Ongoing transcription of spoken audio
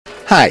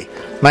Hi,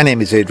 my name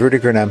is Ed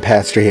Rudiger and I'm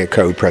pastor here at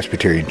Cove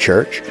Presbyterian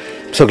Church.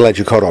 I'm so glad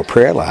you called our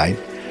prayer line.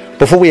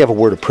 Before we have a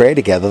word of prayer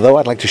together, though,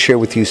 I'd like to share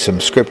with you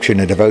some scripture in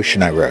a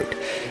devotion I wrote.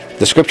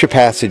 The scripture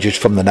passage is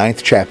from the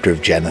 9th chapter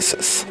of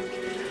Genesis.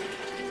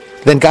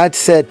 Then God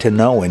said to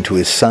Noah and to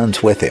his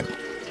sons with him,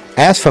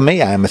 As for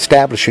me, I am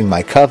establishing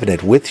my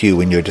covenant with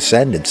you and your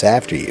descendants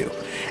after you,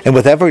 and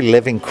with every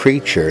living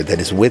creature that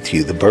is with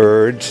you, the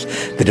birds,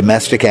 the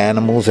domestic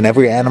animals, and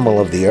every animal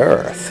of the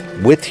earth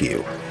with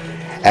you,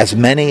 as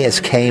many as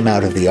came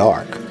out of the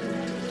ark.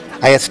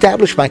 I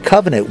establish my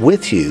covenant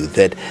with you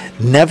that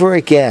never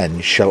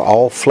again shall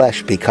all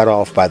flesh be cut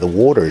off by the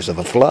waters of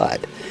a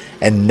flood,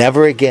 and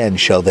never again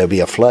shall there be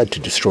a flood to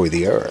destroy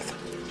the earth.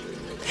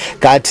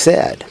 God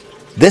said,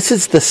 This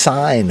is the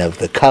sign of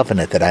the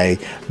covenant that I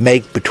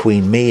make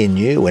between me and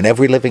you and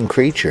every living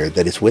creature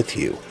that is with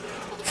you,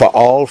 for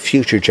all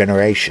future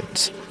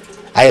generations.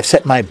 I have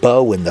set my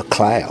bow in the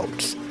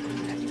clouds,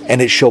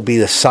 and it shall be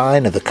the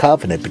sign of the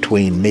covenant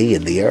between me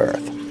and the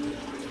earth.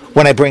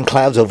 When I bring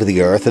clouds over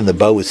the earth and the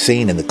bow is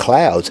seen in the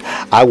clouds,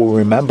 I will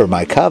remember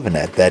my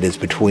covenant that is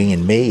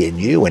between me and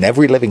you and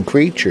every living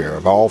creature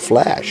of all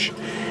flesh,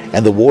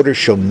 and the waters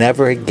shall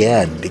never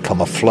again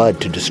become a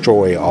flood to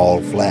destroy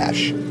all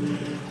flesh.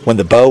 When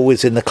the bow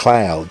is in the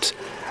clouds,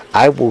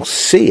 I will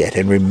see it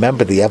and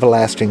remember the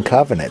everlasting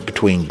covenant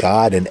between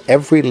God and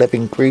every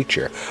living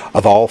creature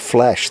of all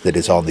flesh that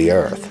is on the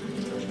earth.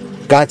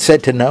 God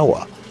said to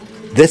Noah,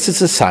 This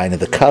is a sign of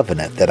the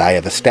covenant that I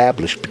have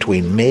established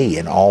between me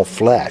and all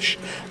flesh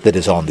that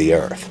is on the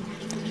earth.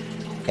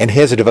 And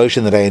here's a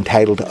devotion that I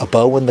entitled, A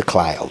Bow in the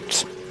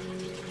Clouds.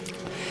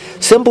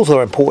 Symbols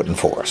are important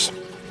for us.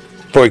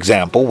 For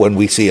example, when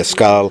we see a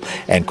skull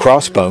and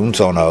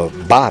crossbones on a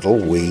bottle,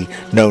 we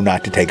know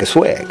not to take a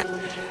swig.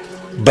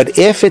 But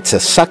if it's a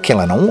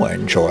succulent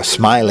orange or a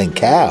smiling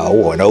cow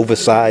or an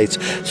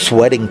oversized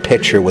sweating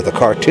pitcher with a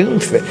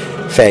cartoon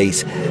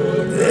face,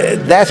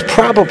 that's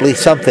probably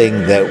something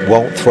that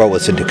won't throw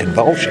us into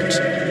convulsions.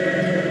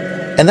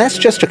 And that's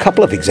just a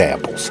couple of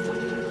examples.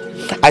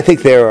 I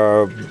think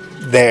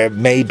there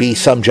may be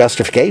some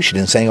justification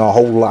in saying our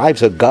whole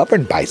lives are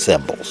governed by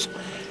symbols.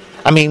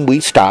 I mean,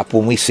 we stop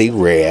when we see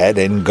red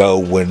and go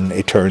when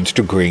it turns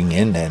to green,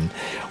 and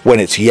when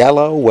it's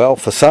yellow, well,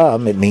 for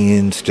some it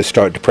means to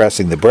start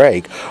depressing the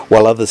brake,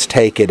 while others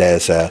take it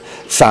as a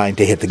sign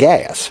to hit the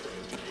gas.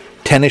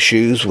 Tennis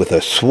shoes with a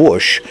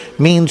swoosh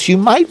means you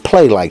might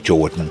play like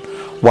Jordan,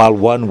 while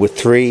one with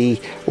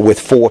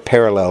 4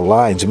 parallel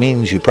lines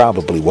means you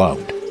probably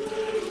won't.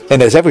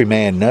 And as every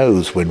man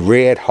knows, when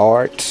red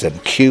hearts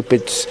and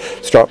cupids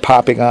start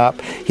popping up,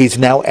 he's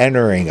now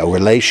entering a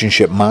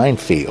relationship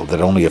minefield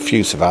that only a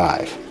few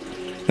survive.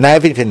 And I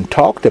haven't even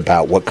talked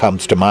about what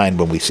comes to mind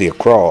when we see a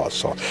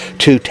cross, or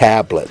 2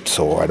 tablets,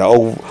 or an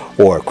oval,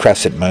 or a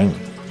crescent moon.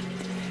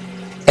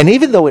 And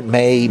even though it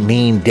may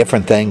mean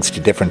different things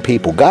to different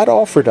people, God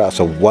offered us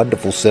a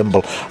wonderful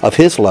symbol of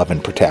His love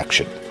and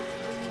protection.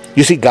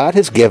 You see, God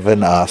has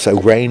given us a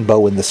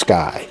rainbow in the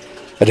sky,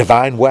 a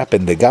divine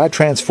weapon that God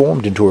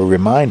transformed into a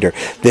reminder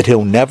that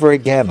He'll never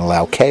again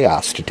allow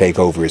chaos to take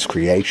over His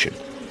creation.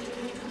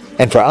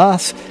 And for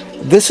us,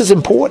 this is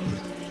important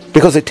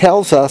because it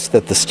tells us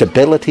that the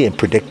stability and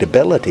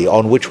predictability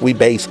on which we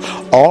base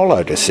all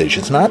our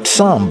decisions, not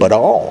some, but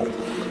all,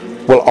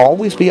 will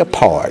always be a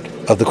part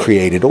of the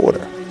created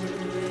order.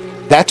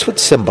 That's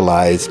what's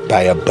symbolized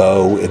by a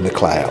bow in the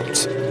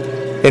clouds.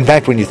 In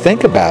fact, when you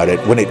think about it,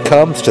 when it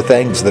comes to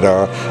things that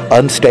are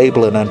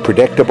unstable and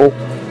unpredictable,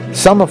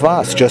 some of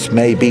us just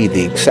may be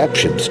the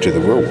exceptions to the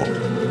rule.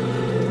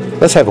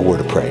 Let's have a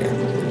word of prayer.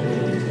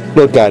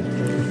 Lord God,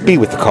 be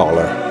with the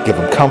caller. Give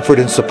him comfort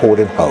and support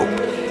and hope.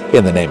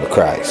 In the name of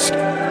Christ.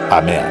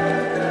 Amen.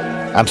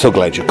 I'm so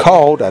glad you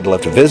called. I'd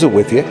love to visit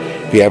with you.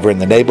 If you're ever in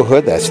the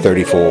neighborhood, that's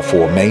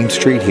 3404 Main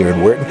Street here in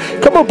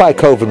Weirton. Come on by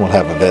Cove and we'll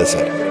have a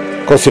visit.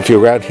 Of course, if you're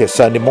around here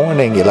Sunday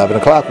morning, 11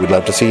 o'clock, we'd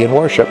love to see you in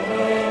worship.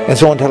 And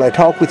so until I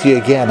talk with you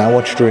again, I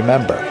want you to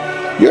remember,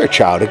 you're a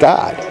child of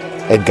God,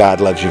 and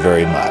God loves you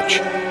very much.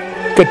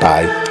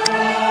 Goodbye.